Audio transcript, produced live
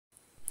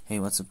Hey,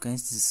 what's up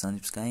guys, this is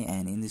Sandeep Sky,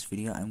 and in this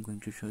video I'm going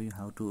to show you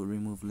how to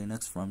remove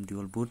Linux from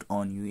dual boot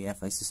on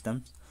UEFI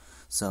systems.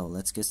 So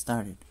let's get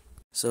started.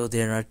 So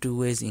there are two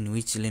ways in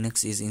which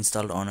Linux is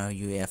installed on our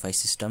UEFI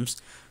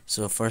systems.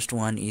 So first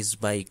one is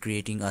by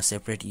creating a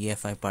separate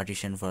EFI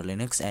partition for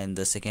Linux, and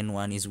the second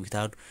one is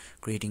without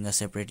creating a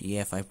separate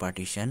EFI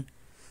partition.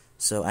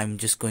 So I'm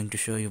just going to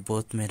show you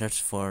both methods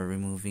for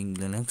removing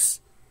Linux.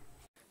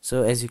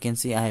 So as you can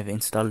see, I have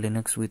installed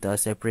Linux with a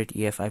separate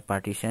EFI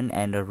partition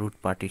and a root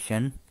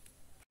partition.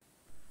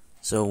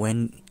 So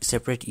when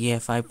separate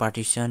EFI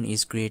partition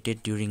is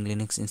created during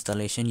Linux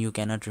installation, you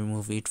cannot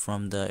remove it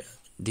from the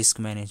disk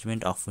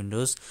management of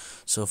Windows.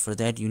 So for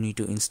that you need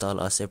to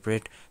install a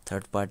separate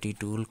third-party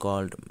tool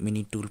called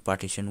Minitool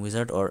Partition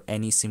Wizard or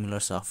any similar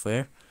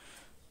software.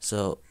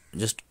 So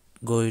just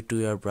go to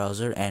your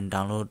browser and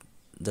download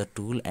the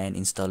tool and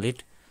install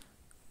it.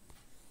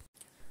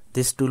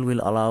 This tool will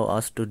allow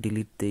us to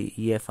delete the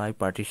EFI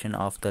partition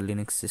of the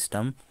Linux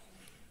system.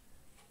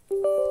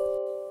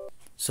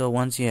 So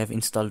once you have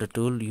installed the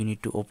tool, you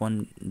need to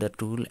open the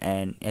tool,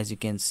 and as you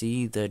can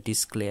see the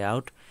disk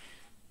layout,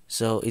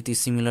 so it is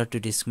similar to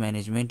disk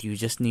management. You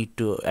just need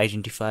to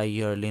identify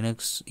your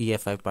Linux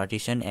EFI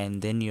partition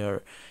and then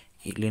your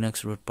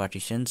Linux root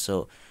partition.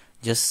 So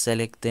just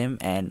select them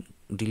and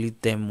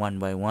delete them one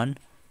by one.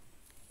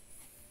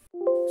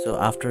 So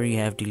after you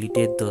have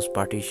deleted those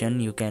partition,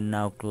 you can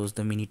now close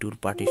the Minitool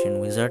Partition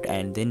Wizard,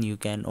 and then you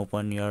can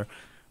open your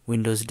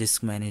Windows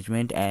disk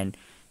management and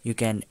you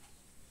can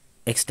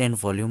extend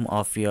volume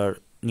of your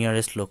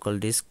nearest local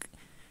disk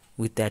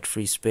with that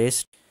free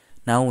space.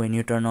 Now when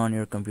you turn on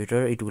your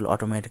computer, it will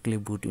automatically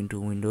boot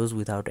into Windows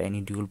without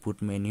any dual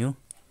boot menu.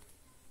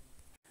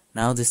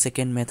 Now the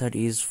second method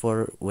is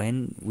for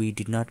when we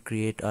did not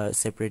create a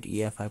separate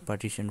EFI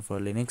partition for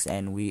Linux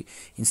and we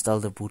install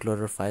the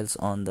bootloader files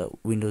on the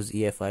Windows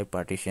EFI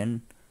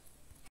partition.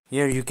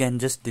 Here you can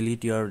just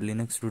delete your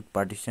Linux root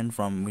partition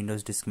from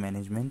Windows disk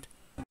management.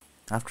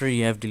 After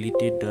you have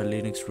deleted the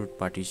Linux root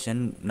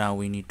partition, now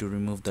we need to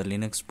remove the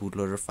Linux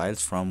bootloader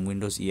files from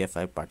Windows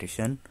EFI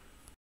partition.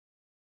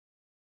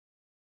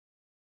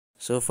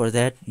 So for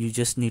that you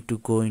just need to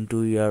go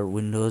into your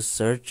Windows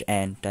search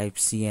and type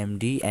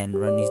cmd and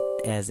run it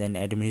as an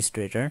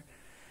administrator.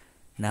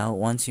 Now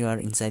once you are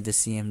inside the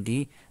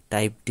cmd,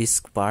 type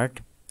disk part,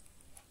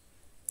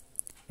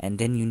 and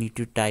then you need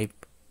to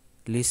type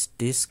list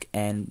disk,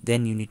 and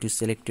then you need to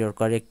select your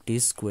correct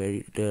disk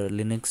where the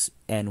Linux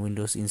and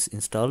Windows is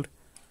installed.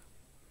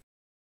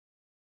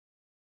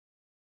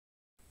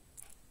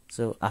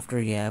 So after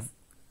you have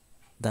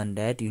done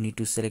that, you need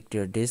to select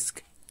your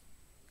disk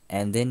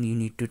and then you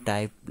need to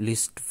type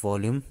list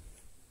volume.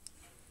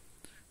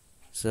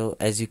 So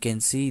as you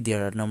can see,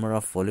 there are a number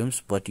of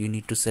volumes, but you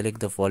need to select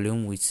the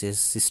volume which says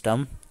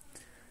system.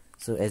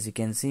 So as you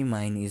can see,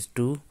 mine is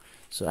 2,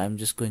 so I'm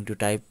just going to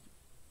type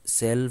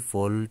cell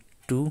vol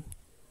 2,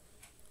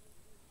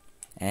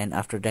 and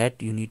after that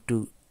you need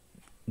to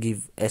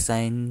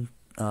assign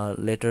a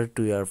letter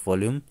to your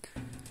volume.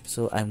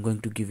 So I'm going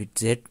to give it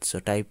Z, so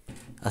type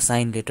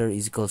assign letter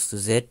is equals to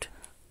Z.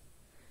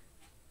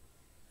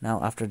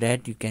 Now after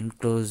that you can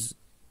close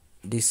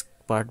this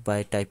part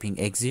by typing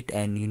exit,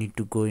 and you need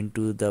to go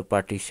into the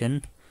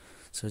partition.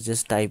 So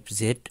just type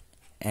Z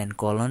and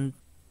colon.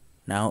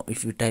 Now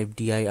if you type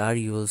dir,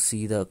 you will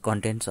see the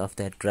contents of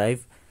that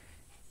drive.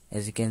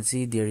 As you can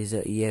see, there is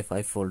a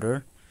EFI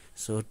folder.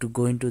 So to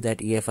go into that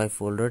EFI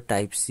folder,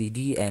 type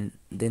cd and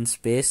then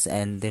space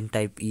and then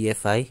type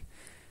EFI,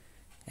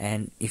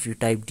 and if you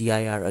type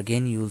dir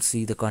again, you will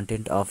see the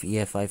content of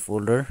EFI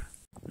folder.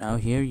 Now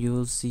here you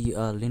will see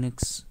a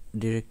Linux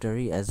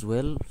directory as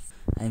well.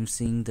 I'm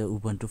seeing the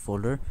Ubuntu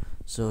folder.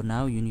 So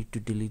now you need to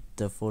delete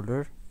the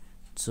folder.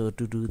 So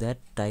to do that,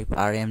 type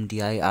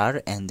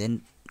rmdir and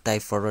then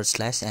type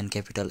 / and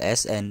capital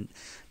S and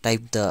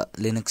type the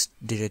Linux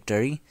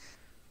directory.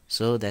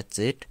 So that's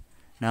it.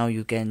 Now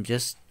you can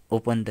just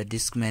open the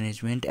disk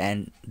management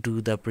and do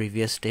the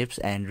previous steps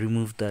and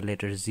remove the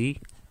letter Z.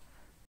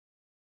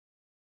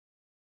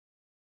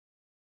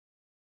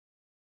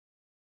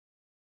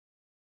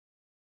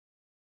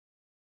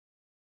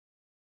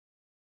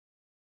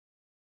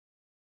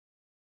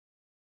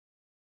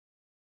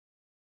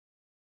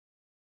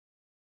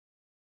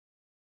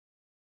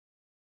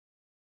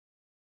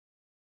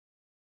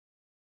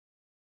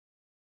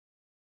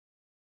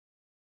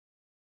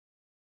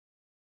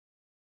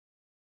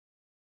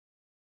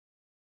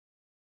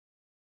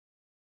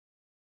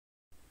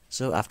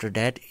 So after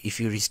that,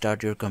 if you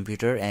restart your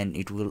computer, and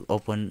it will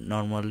open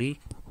normally.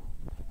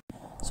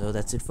 So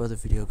that's it for the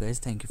video guys.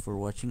 Thank you for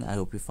watching. I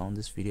hope you found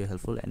this video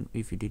helpful, and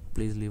if you did,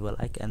 please leave a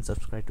like and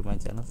subscribe to my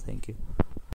channel. Thank you.